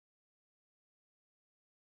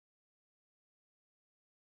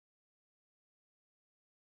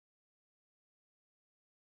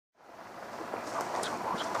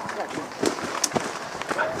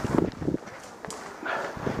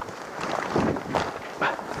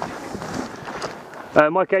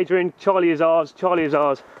Mike, Adrian, Charlie is ours. Charlie is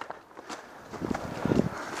ours.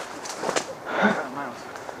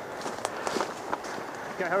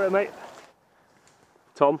 Okay, hurry up, mate.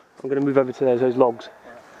 Tom, I'm going to move over to those logs.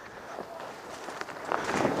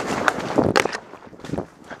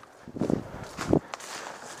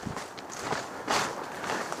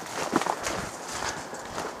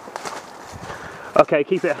 Okay,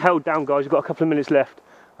 keep it held down, guys. We've got a couple of minutes left.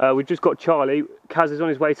 We've just got Charlie. Kaz is on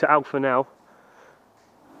his way to Alpha now.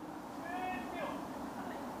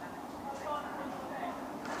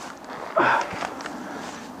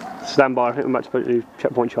 Stand by, I think we're about to do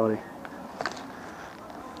checkpoint Charlie.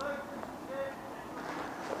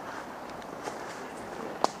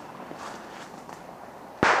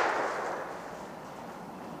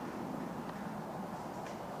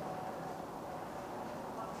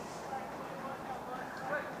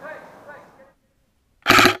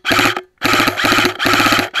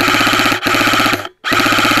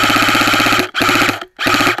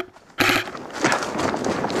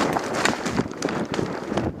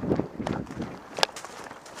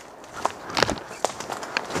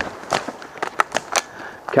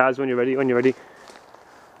 Kaz, when you're ready, when you're ready.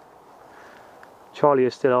 Charlie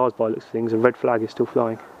is still ours by the looks of things, and red flag is still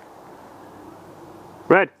flying.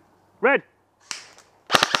 Red! Red!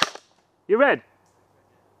 You're red!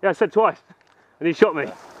 Yeah, I said twice. And he shot me.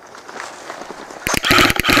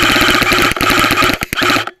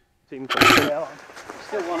 Still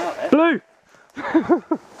one out there. Blue!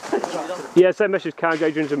 Yeah, same message, Kaz,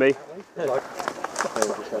 Adrian, to me.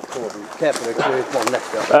 Careful, there's one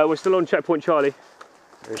left up. We're still on checkpoint Charlie.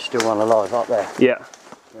 There's still one alive up there. Yeah.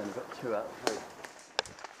 We've only got 2 out of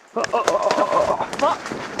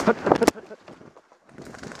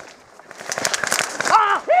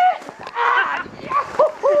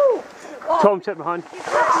 3. Tom, check behind.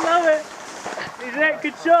 Love it. He's a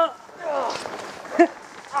good shot.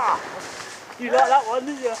 You like that one,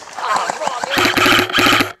 didn't you?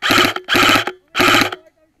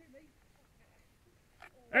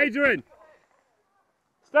 Adrian!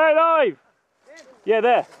 Stay alive! Yeah,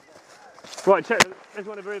 there. Right, check. There's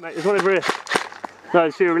one over here, mate. There's one over here. No,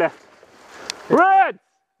 there's 2 left. Red!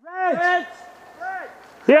 Red! Red!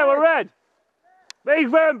 Yeah, we're red. But he's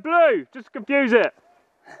wearing blue, just to confuse it.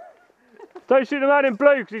 Don't shoot the man in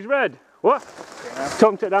blue because he's red. What?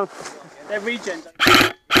 Tom, take down. They're regens.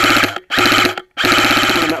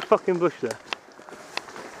 In that fucking bush there.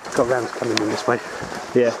 Got rams coming in this way.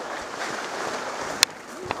 Yeah.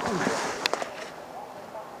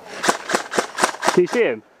 Can you see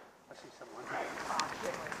him? I see someone.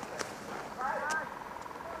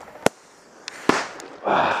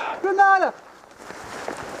 Banana!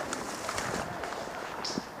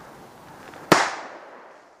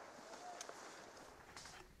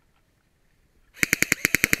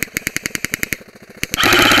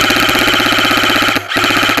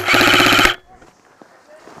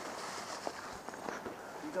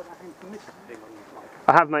 You got that information thing on your mic?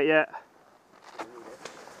 I have, mate, yeah.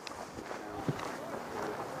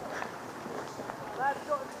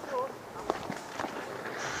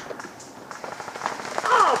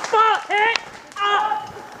 Oh, fuck it! Oh!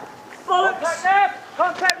 Contact left!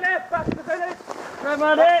 Contact left! Back to the village!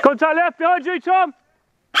 Red hit! Contact left behind you, Tom!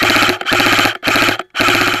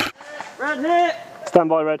 Red hit! Stand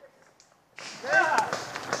by, Red.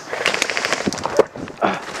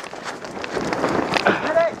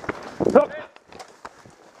 Up.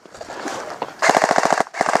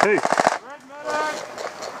 2.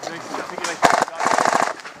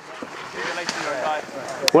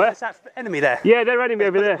 Where? That's that enemy there. Yeah, they're enemy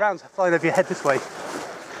over there. Rounds flying over your head this way.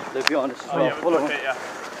 They're behind us as well. Follow them.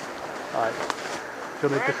 Alright. Do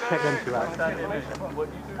you want me to just check them 2 out?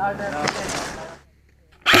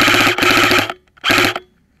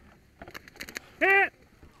 Hit!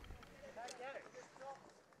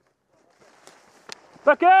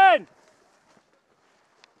 Back in!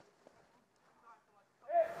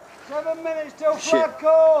 7 minutes till flag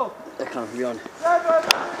call! They're coming beyond.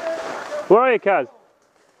 Where are you, Kaz?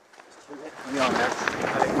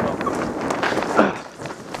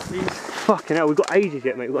 Fucking hell, we've got ages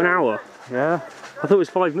yet, mate. We've got an hour. Yeah. I thought it was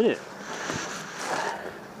 5 minutes.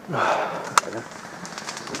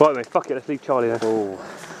 Right, mate, fuck it, let's leave Charlie then. Oh.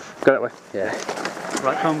 Go that way. Yeah.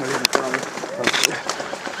 Right, come with him,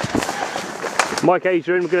 Mike,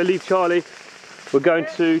 Adrian, we're going to leave Charlie. We're going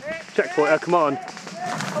to checkpoint, command.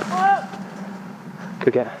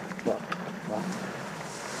 Good get. What?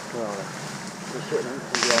 Where are they? They're sitting on the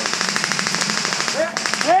ground. Hit!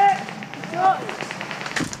 Hit! Shot!